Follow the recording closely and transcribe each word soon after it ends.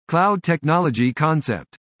Cloud technology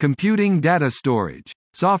concept. Computing data storage.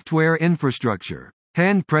 Software infrastructure.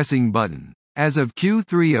 Hand pressing button. As of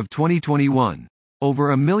Q3 of 2021, over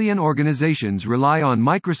 1 million organizations rely on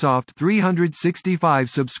Microsoft 365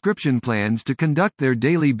 subscription plans to conduct their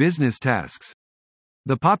daily business tasks.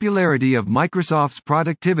 The popularity of Microsoft's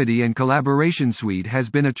productivity and collaboration suite has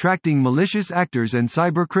been attracting malicious actors and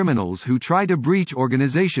cybercriminals who try to breach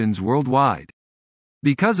organizations worldwide.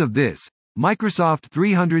 Because of this, Microsoft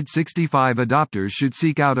 365 adopters should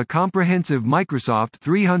seek out a comprehensive Microsoft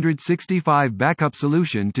 365 backup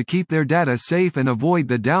solution to keep their data safe and avoid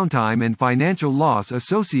the downtime and financial loss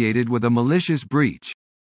associated with a malicious breach.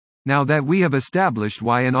 Now that we have established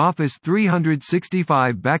why an Office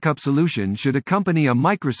 365 backup solution should accompany a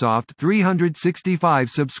Microsoft 365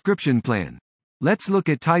 subscription plan, let's look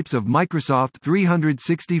at types of Microsoft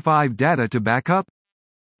 365 data to backup.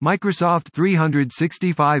 Microsoft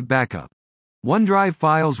 365 Backup. OneDrive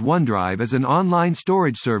Files. OneDrive is an online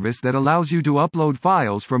storage service that allows you to upload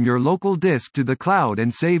files from your local disk to the cloud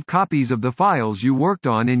and save copies of the files you worked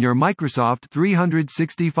on in your Microsoft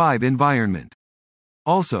 365 environment.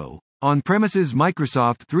 Also, on-premises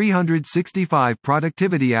Microsoft 365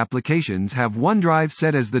 productivity applications have OneDrive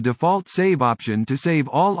set as the default save option to save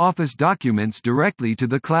all Office documents directly to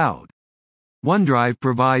the cloud. OneDrive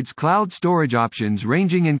provides cloud storage options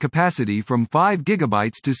ranging in capacity from 5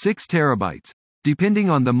 GB to 6 TB,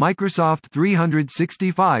 depending on the Microsoft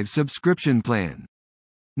 365 subscription plan.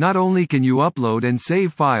 Not only can you upload and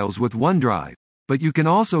save files with OneDrive, but you can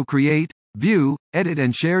also create, view, edit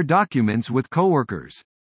and share documents with coworkers.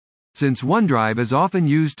 Since OneDrive is often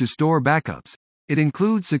used to store backups, it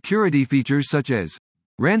includes security features such as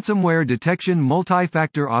ransomware detection,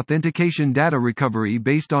 multi-factor authentication, data recovery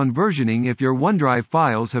based on versioning if your OneDrive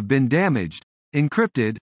files have been damaged,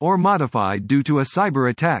 encrypted, or modified due to a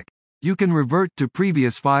cyber attack. You can revert to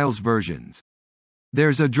previous files versions.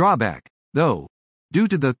 There's a drawback, though. Due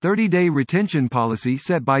to the 30-day retention policy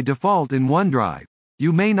set by default in OneDrive,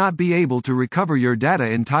 you may not be able to recover your data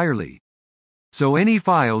entirely. So any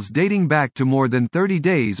files dating back to more than 30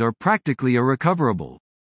 days are practically irrecoverable.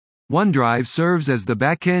 OneDrive serves as the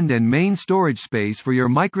backend and main storage space for your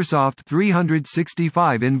Microsoft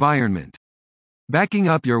 365 environment. Backing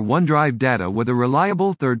up your OneDrive data with a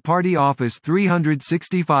reliable third-party Office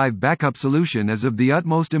 365 backup solution is of the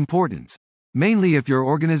utmost importance, mainly if your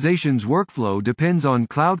organization's workflow depends on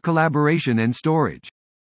cloud collaboration and storage.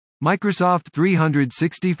 Microsoft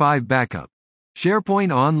 365 Backup.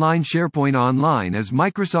 SharePoint Online. SharePoint Online is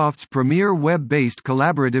Microsoft's premier web-based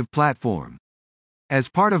collaborative platform. As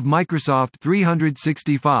part of Microsoft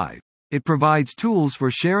 365, it provides tools for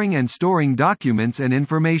sharing and storing documents and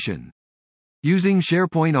information. Using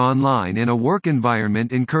SharePoint Online in a work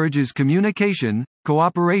environment encourages communication,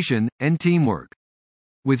 cooperation, and teamwork.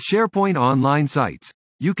 With SharePoint Online sites,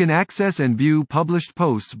 you can access and view published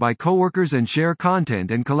posts by coworkers and share content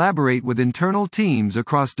and collaborate with internal teams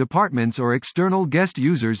across departments or external guest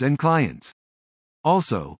users and clients.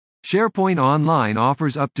 Also, SharePoint Online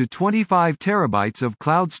offers up to 25 terabytes of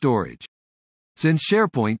cloud storage. Since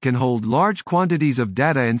SharePoint can hold large quantities of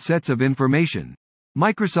data and sets of information,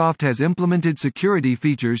 Microsoft has implemented security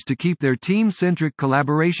features to keep their team-centric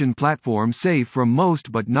collaboration platform safe from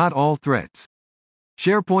most but not all threats.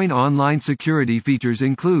 SharePoint Online security features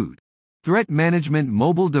include threat management,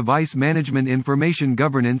 mobile device management, information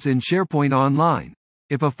governance in SharePoint Online.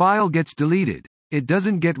 If a file gets deleted, it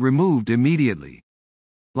doesn't get removed immediately.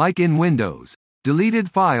 Like in Windows, deleted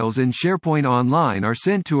files in SharePoint Online are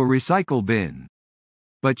sent to a recycle bin.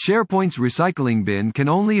 But SharePoint's recycling bin can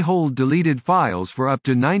only hold deleted files for up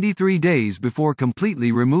to 93 days before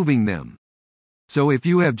completely removing them. So if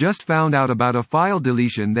you have just found out about a file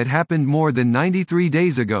deletion that happened more than 93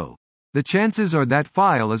 days ago, the chances are that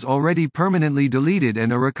file is already permanently deleted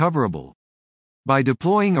and irrecoverable. By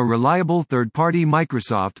deploying a reliable third-party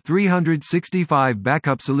Microsoft 365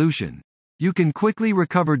 backup solution, you can quickly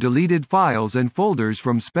recover deleted files and folders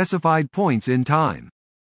from specified points in time.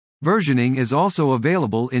 Versioning is also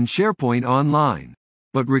available in SharePoint Online.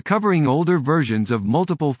 But recovering older versions of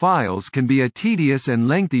multiple files can be a tedious and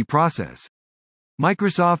lengthy process.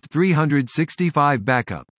 Microsoft 365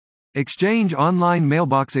 Backup. Exchange Online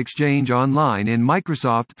Mailbox. Exchange Online in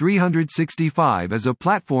Microsoft 365 is a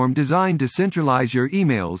platform designed to centralize your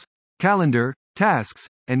emails, calendar, tasks,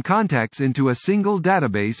 and contacts into a single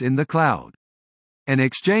database in the cloud. An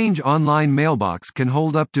Exchange Online mailbox can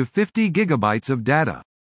hold up to 50 gigabytes of data.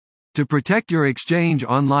 To protect your Exchange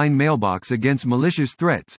Online mailbox against malicious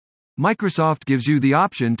threats, Microsoft gives you the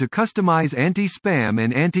option to customize anti-spam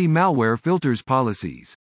and anti-malware filters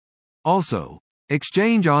policies. Also,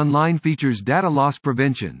 Exchange Online features data loss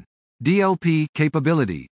prevention (DLP)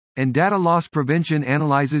 capability, and data loss prevention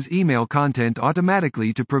analyzes email content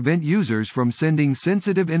automatically to prevent users from sending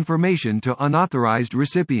sensitive information to unauthorized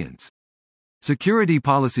recipients. Security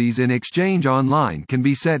policies in Exchange Online can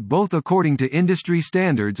be set both according to industry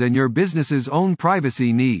standards and your business's own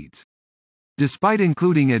privacy needs. Despite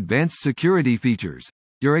including advanced security features,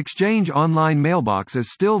 your Exchange Online mailbox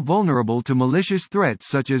is still vulnerable to malicious threats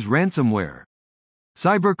such as ransomware.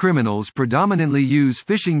 Cybercriminals predominantly use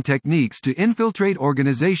phishing techniques to infiltrate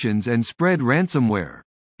organizations and spread ransomware.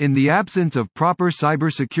 In the absence of proper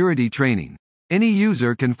cybersecurity training, any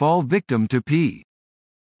user can fall victim to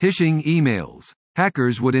phishing emails.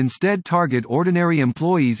 Hackers would instead target ordinary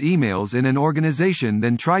employees' emails in an organization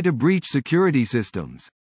than try to breach security systems.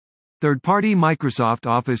 Third-party Microsoft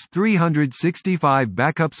Office 365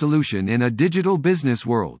 backup solution in a digital business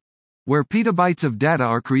world, where petabytes of data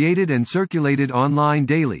are created and circulated online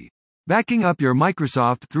daily. Backing up your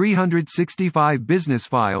Microsoft 365 business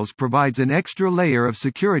files provides an extra layer of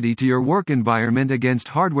security to your work environment against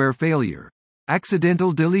hardware failure,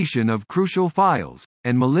 accidental deletion of crucial files,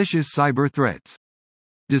 and malicious cyber threats.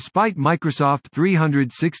 Despite Microsoft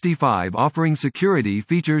 365 offering security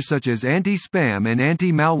features such as anti-spam and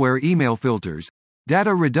anti-malware email filters,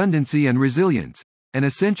 data redundancy and resilience, and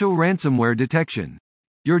essential ransomware detection,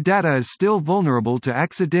 your data is still vulnerable to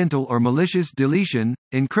accidental or malicious deletion,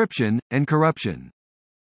 encryption, and corruption.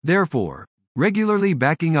 Therefore, regularly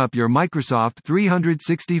backing up your Microsoft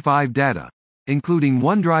 365 data, including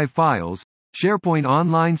OneDrive files, SharePoint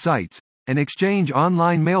Online sites, and Exchange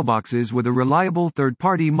Online mailboxes with a reliable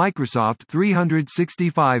third-party Microsoft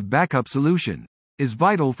 365 backup solution, is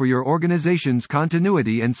vital for your organization's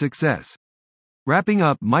continuity and success. Wrapping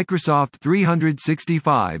up, Microsoft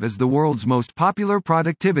 365 is the world's most popular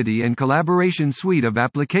productivity and collaboration suite of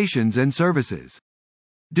applications and services.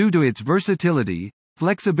 Due to its versatility,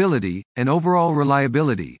 flexibility, and overall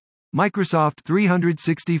reliability, Microsoft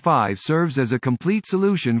 365 serves as a complete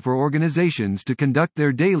solution for organizations to conduct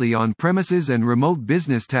their daily on-premises and remote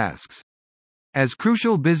business tasks. As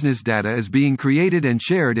crucial business data is being created and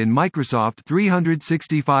shared in Microsoft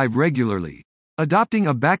 365 regularly, adopting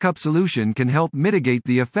a backup solution can help mitigate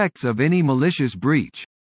the effects of any malicious breach.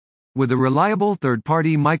 With a reliable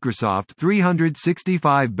third-party Microsoft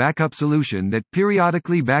 365 backup solution that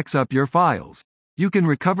periodically backs up your files, you can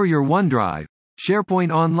recover your OneDrive,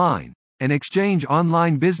 SharePoint Online, and Exchange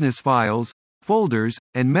Online business files, folders,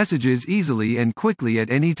 and messages easily and quickly at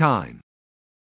any time.